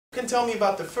Can tell me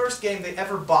about the first game they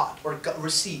ever bought or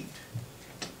received.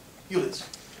 Julius.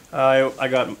 I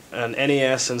got an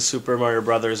NES and Super Mario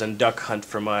Brothers and Duck Hunt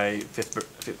for my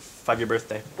 5-year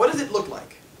birthday. What does it look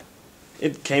like?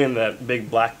 It came in that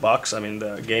big black box. I mean,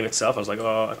 the game itself. I was like,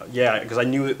 oh yeah, because I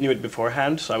knew it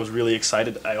beforehand, so I was really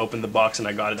excited. I opened the box and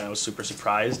I got it, and I was super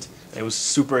surprised. It was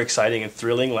super exciting and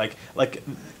thrilling, like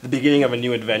the beginning of a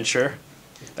new adventure.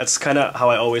 That's kind of how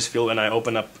I always feel when I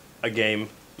open up a game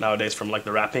nowadays, from like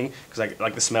the wrapping, because I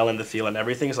like the smell and the feel and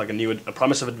everything. It's like a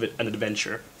promise of an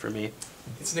adventure for me.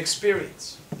 It's an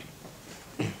experience.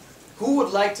 Who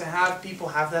would like to have people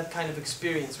have that kind of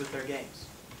experience with their games?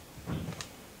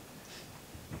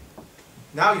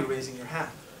 Now you're raising your hand.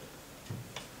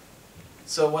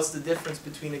 So what's the difference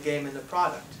between a game and a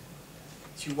product?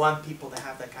 You want people to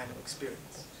have that kind of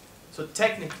experience. So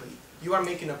technically, you are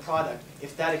making a product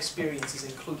if that experience is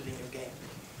included in your game.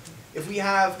 If we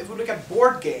look at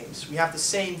board games, we have the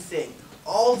same thing.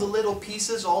 All the little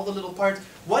pieces, all the little parts.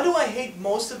 What do I hate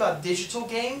most about digital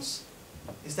games?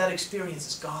 Is that experience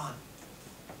is gone.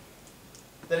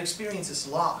 That experience is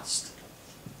lost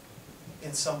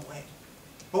in some way.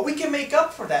 But we can make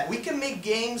up for that. We can make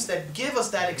games that give us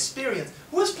that experience.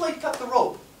 Who has played Cut the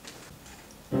Rope?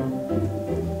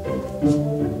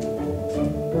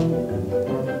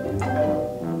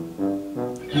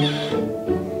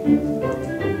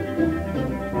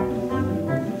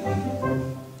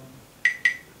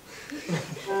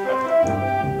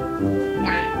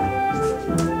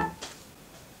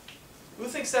 Who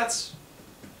thinks that's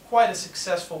quite a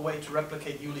successful way to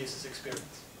replicate Julius's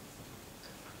experience?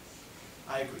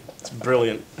 I agree. It's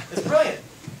brilliant. It's brilliant.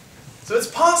 So it's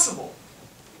possible.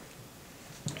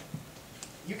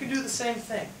 You can do the same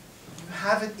thing. You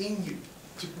have it in you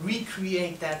to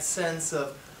recreate that sense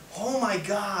of, oh my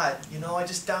God, you know, I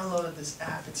just downloaded this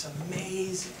app. It's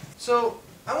amazing. So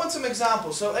I want some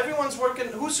examples. So everyone's working.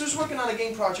 Who's working on a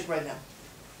game project right now?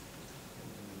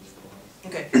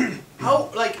 Okay.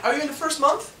 Are you in the first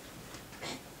month?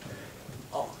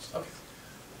 Almost. Okay.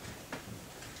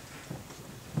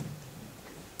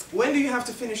 When do you have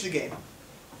to finish the game?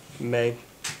 May.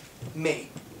 May.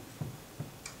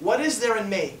 What is there in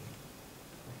May?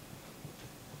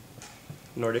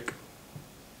 Nordic.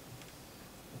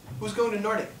 Who's going to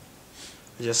Nordic?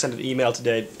 I just sent an email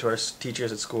today to our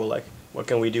teachers at school, like, what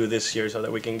can we do this year so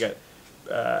that we can get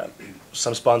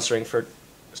some sponsoring for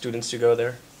students to go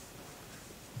there.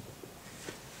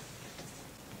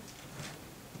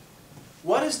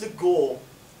 What is the goal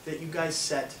that you guys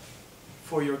set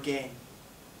for your game?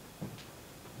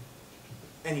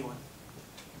 Anyone?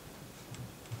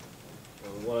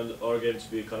 We wanted our game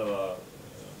to be kind of a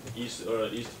easy to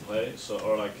play,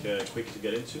 quick to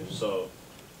get into. So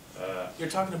you're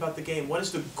talking about the game. What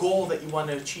is the goal that you want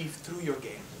to achieve through your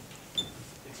game?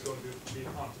 It's going to be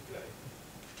fun to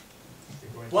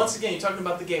play. Once again, you're talking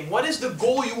about the game. What is the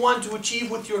goal you want to achieve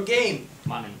with your game?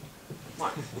 Money.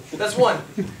 That's one.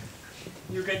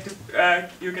 You get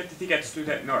the tickets to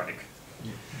the Nordic.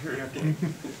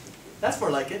 That's more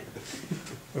like it.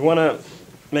 We want to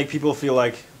make people feel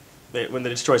like when they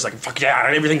destroy, it's like, fuck yeah,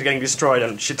 everything's getting destroyed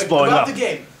and shit's blowing up. About the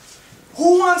game.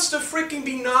 Who wants to freaking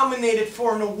be nominated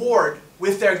for an award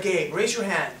with their game? Raise your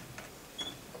hand.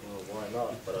 well, why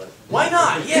not? Why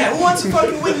not? Yeah, who wants to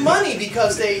fucking win money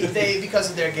because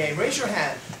of their game? Raise your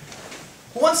hand.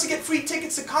 Who wants to get free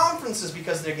tickets to conferences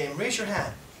because of their game? Raise your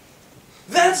hand.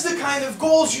 That's the kind of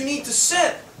goals you need to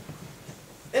set.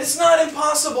 And it's not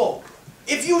impossible.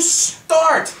 If you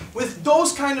start with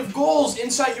those kind of goals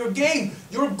inside your game,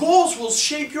 your goals will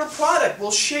shape your product,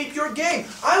 will shape your game.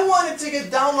 I want it to get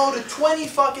downloaded 20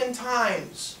 fucking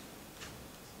times.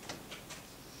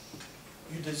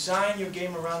 You design your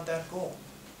game around that goal.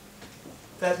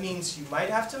 That means you might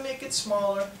have to make it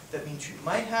smaller. That means you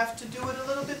might have to do it a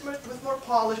little bit with more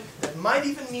polish. That might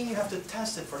even mean you have to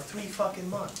test it for 3 fucking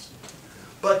months.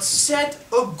 But set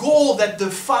a goal that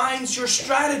defines your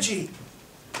strategy.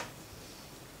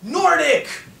 Nordic!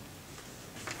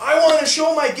 I want to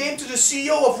show my game to the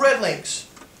CEO of Red Links.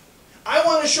 I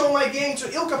want to show my game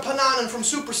to Ilka Pananen from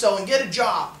Supercell and get a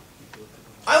job.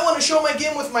 I want to show my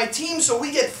game with my team so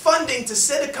we get funding to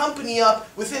set a company up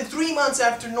within 3 months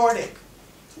after Nordic.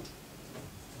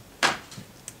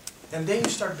 And then you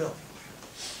start building.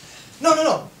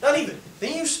 No, not even.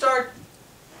 Then you start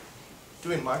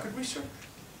doing market research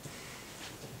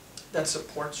that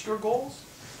supports your goals.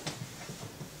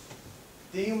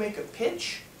 Then you make a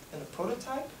pitch and a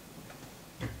prototype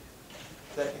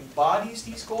that embodies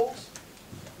these goals.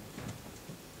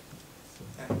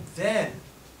 And then,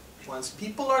 once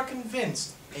people are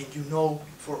convinced, and you know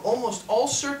for almost all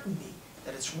certainty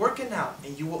that it's working out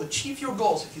and you will achieve your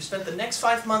goals if you spend the next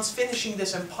 5 months finishing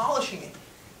this and polishing it,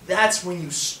 that's when you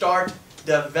start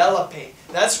developing.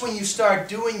 That's when you start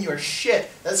doing your shit.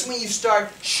 That's when you start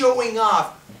showing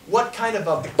off what kind of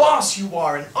a boss you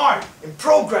are in art, in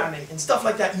programming, and stuff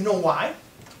like that. You know why?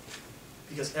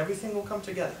 Because everything will come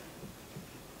together.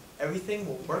 Everything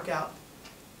will work out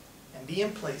and be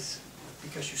in place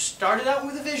because you started out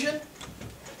with a vision,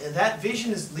 and that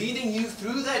vision is leading you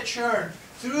through that churn,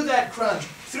 through that crunch,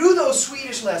 through those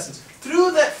Swedish lessons,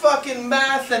 through that fucking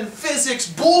math and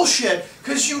physics bullshit,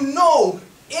 because you know,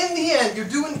 in the end, you're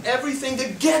doing everything to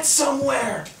get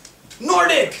somewhere.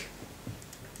 Nordic!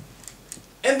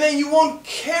 And then you won't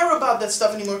care about that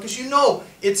stuff anymore because you know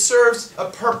it serves a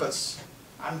purpose.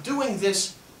 I'm doing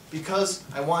this because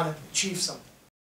I want to achieve something.